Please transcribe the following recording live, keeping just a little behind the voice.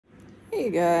Hey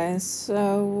guys,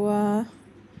 today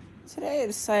I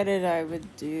decided I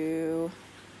would do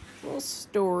a little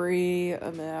story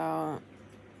about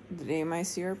the day my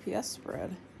CRPS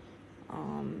spread.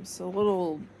 So a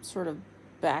little sort of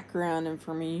background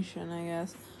information, I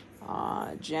guess.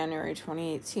 January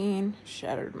 2018,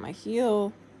 shattered my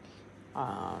heel,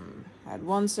 had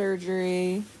one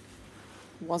surgery,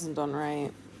 wasn't done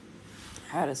right,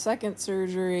 had a second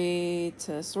surgery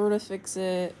to sort of fix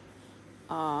it.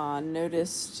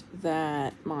 Noticed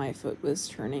that my foot was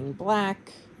turning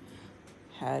black,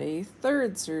 had a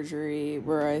third surgery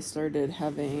where I started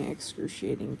having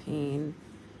excruciating pain.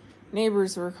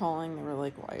 Neighbors were calling, they were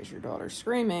like, "Why is your daughter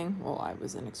screaming?" Well, I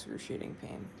was in excruciating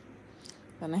pain.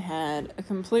 Then I had a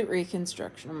complete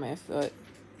reconstruction of my foot,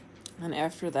 and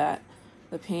after that,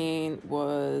 the pain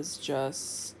was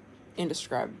just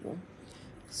indescribable.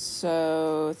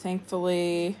 So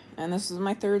thankfully, and this was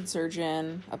my third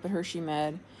surgeon up at Hershey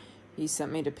Med, he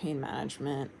sent me to pain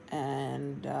management,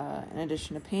 and in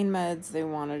addition to pain meds, they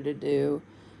wanted to do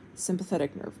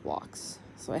sympathetic nerve blocks.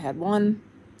 So I had one,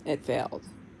 it failed.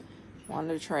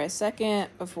 Wanted to try a second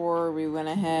before we went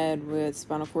ahead with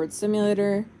spinal cord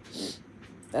stimulator.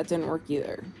 That didn't work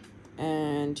either.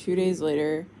 And 2 days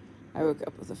later, I woke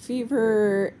up with a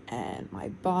fever, and my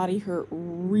body hurt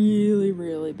really,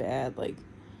 really bad. Like,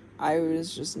 I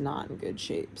was just not in good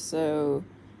shape. So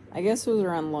I guess it was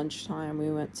around lunchtime. We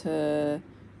went to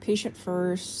patient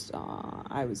first.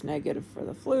 I was negative for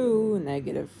the flu,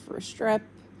 negative for strep.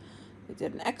 They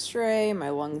did an x-ray. My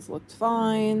lungs looked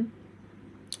fine.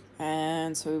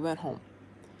 And so we went home.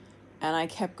 And I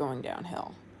kept going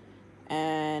downhill.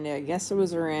 And I guess it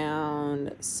was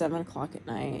around 7 o'clock at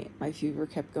night. My fever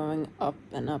kept going up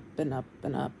and up and up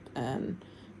and up. And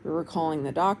we were calling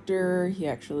the doctor. He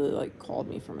actually called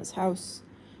me from his house.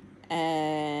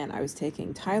 And I was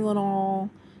taking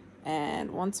Tylenol. And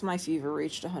once my fever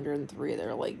reached 103,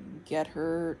 they're like, "Get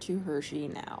her to Hershey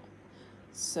now."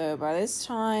 So by this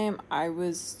time, I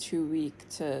was too weak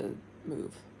to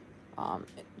move.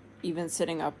 Even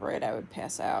sitting upright, I would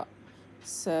pass out.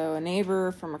 So a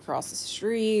neighbor from across the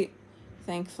street,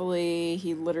 thankfully,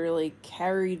 he literally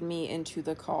carried me into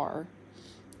the car.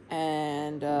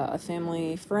 And a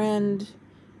family friend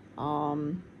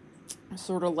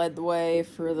sort of led the way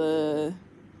for the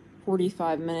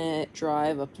 45-minute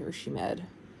drive up to Hershey Med.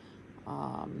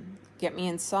 Get me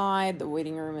inside. The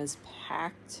waiting room is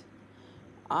packed.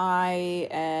 I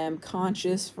am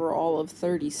conscious for all of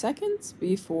 30 seconds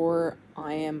before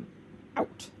I am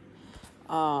out.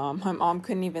 My mom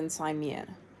couldn't even sign me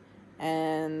in.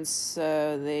 And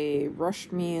so they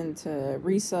rushed me into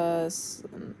resus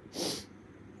and,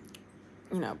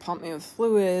 pumped me with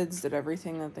fluids, did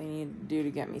everything that they needed to do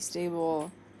to get me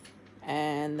stable.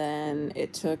 And then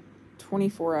it took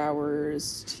 24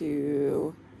 hours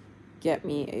to get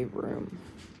me a room.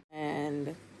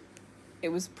 And it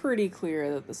was pretty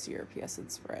clear that the CRPS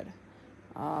had spread.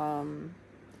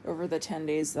 Over the 10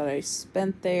 days that I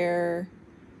spent there,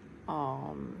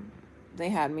 they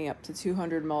had me up to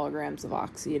 200 milligrams of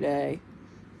oxy a day.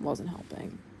 Wasn't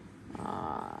helping.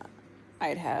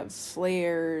 I'd have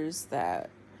flares that,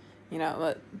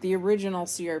 the original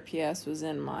CRPS was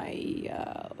in my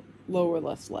lower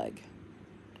left leg.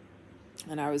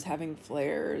 And I was having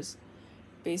flares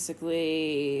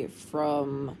basically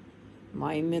from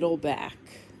my middle back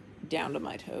down to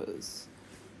my toes,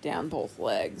 down both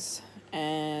legs.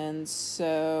 And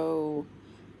so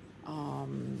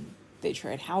they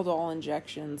tried Haldol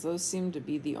injections. Those seemed to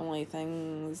be the only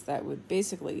things that would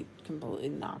basically completely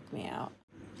knock me out.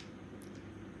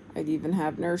 I'd even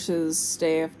have nurses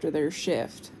stay after their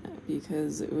shift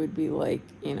because it would be 1,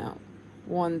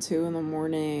 2 in the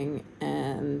morning,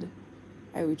 and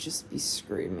I would just be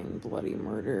screaming bloody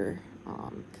murder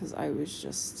because I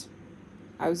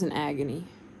was in agony,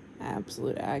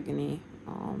 absolute agony.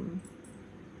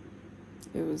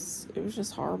 It was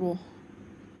just horrible.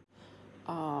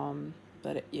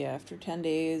 But yeah, after 10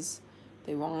 days,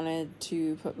 they wanted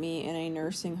to put me in a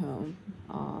nursing home.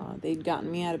 They'd gotten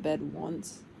me out of bed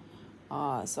once.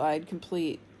 So I had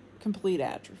complete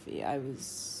atrophy. I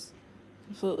was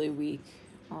completely weak.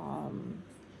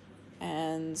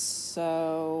 And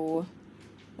so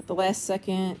at the last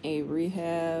second, a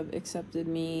rehab accepted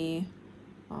me.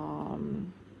 I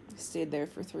stayed there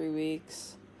for 3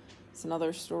 weeks. It's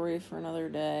another story for another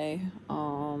day.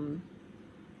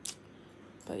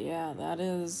 But yeah, that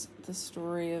is the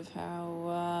story of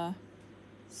how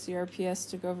CRPS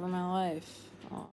took over my life.